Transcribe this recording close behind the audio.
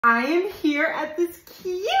I am here at this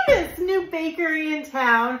cutest new bakery in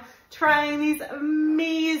town, trying these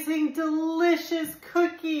amazing, delicious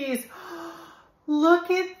cookies. Look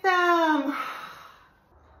at them.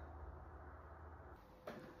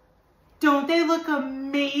 Don't they look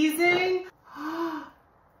amazing?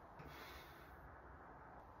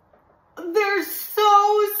 They're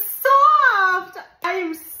so soft. I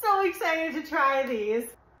am so excited to try these.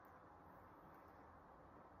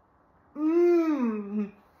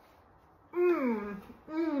 Mmm. Mmm.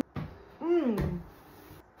 Mmm. Mmm.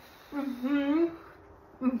 Mm-hmm.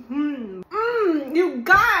 Mm-hmm. Mmm. You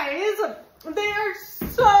guys, they are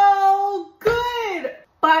so good.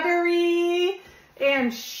 Buttery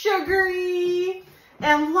and sugary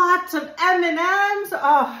and lots of M&Ms.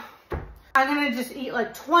 Oh, I'm gonna just eat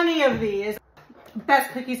like 20 of these.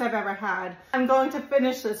 Best cookies I've ever had. I'm going to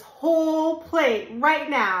finish this whole plate right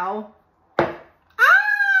now.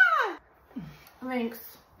 Ah! Thanks.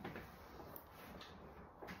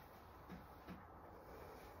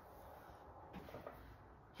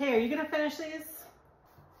 Hey, are you gonna finish these?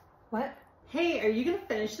 What? Hey, are you gonna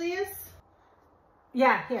finish these?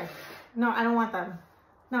 Yeah, here. No, I don't want them.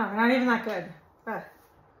 No, they're not even that good. But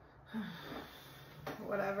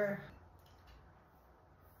whatever.